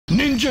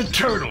Ninja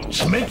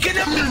Turtles making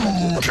a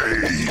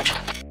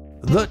mutate!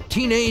 The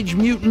Teenage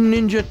Mutant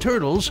Ninja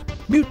Turtles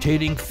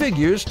mutating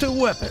figures to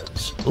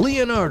weapons.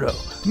 Leonardo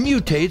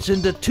mutates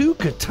into 2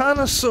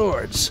 katana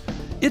swords.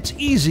 It's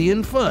easy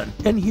and fun,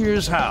 and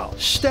here's how.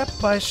 Step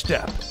by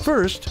step.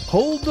 First,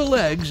 hold the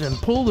legs and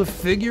pull the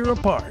figure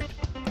apart.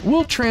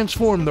 We'll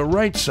transform the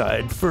right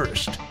side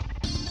first.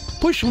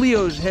 Push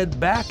Leo's head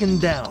back and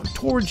down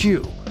towards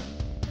you.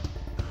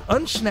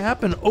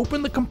 Unsnap and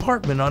open the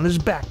compartment on his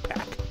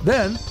backpack.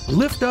 Then,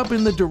 lift up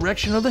in the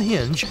direction of the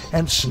hinge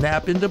and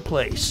snap into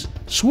place.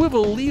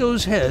 Swivel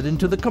Leo's head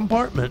into the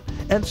compartment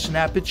and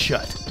snap it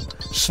shut.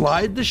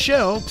 Slide the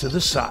shell to the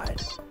side.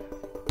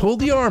 Pull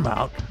the arm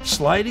out,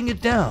 sliding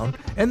it down,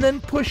 and then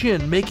push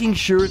in, making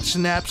sure it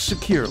snaps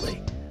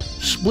securely.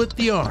 Split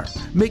the arm,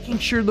 making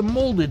sure the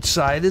molded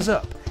side is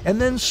up, and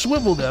then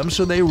swivel them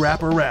so they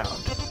wrap around.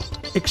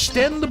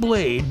 Extend the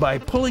blade by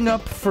pulling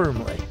up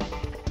firmly.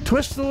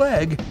 Twist the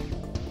leg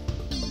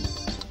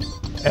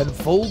and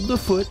fold the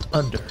foot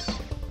under.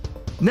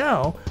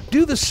 Now,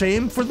 do the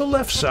same for the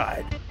left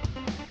side.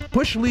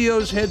 Push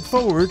Leo's head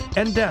forward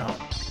and down.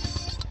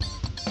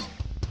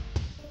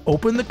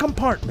 Open the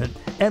compartment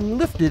and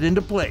lift it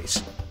into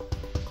place.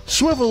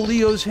 Swivel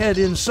Leo's head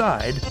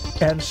inside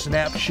and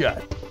snap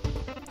shut.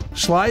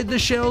 Slide the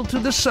shell to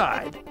the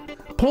side.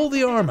 Pull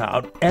the arm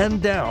out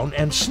and down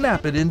and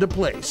snap it into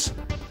place.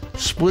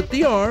 Split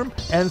the arm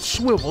and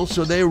swivel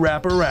so they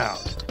wrap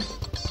around.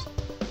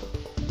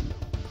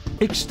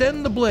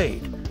 Extend the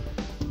blade.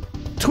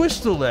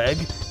 Twist the leg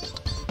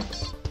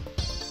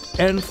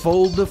and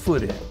fold the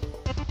foot in.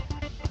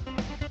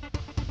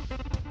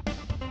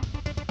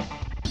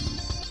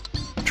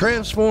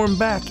 Transform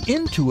back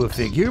into a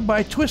figure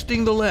by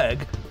twisting the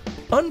leg,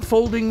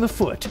 unfolding the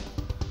foot.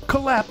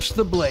 Collapse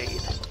the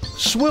blade.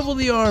 Swivel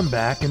the arm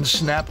back and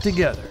snap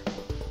together.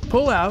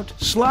 Pull out,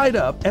 slide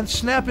up, and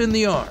snap in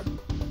the arm.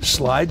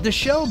 Slide the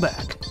shell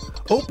back.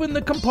 Open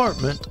the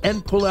compartment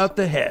and pull out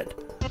the head.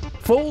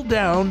 Fold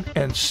down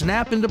and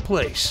snap into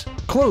place.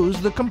 Close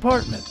the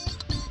compartment.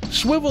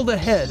 Swivel the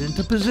head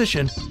into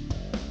position.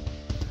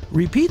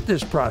 Repeat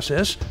this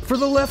process for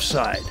the left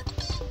side.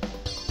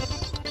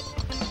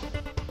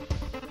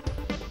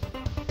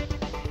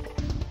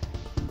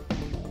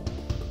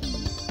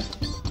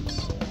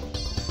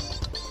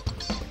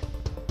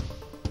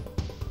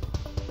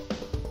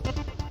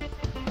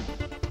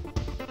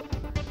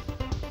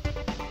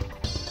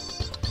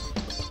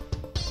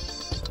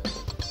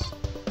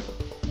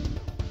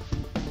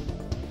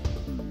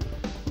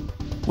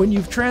 When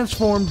you've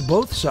transformed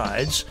both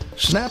sides,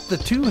 snap the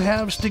 2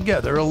 halves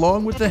together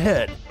along with the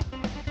head.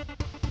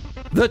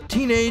 The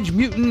Teenage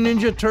Mutant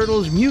Ninja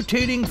Turtles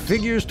mutating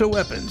figures to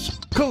weapons.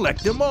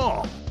 Collect them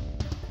all!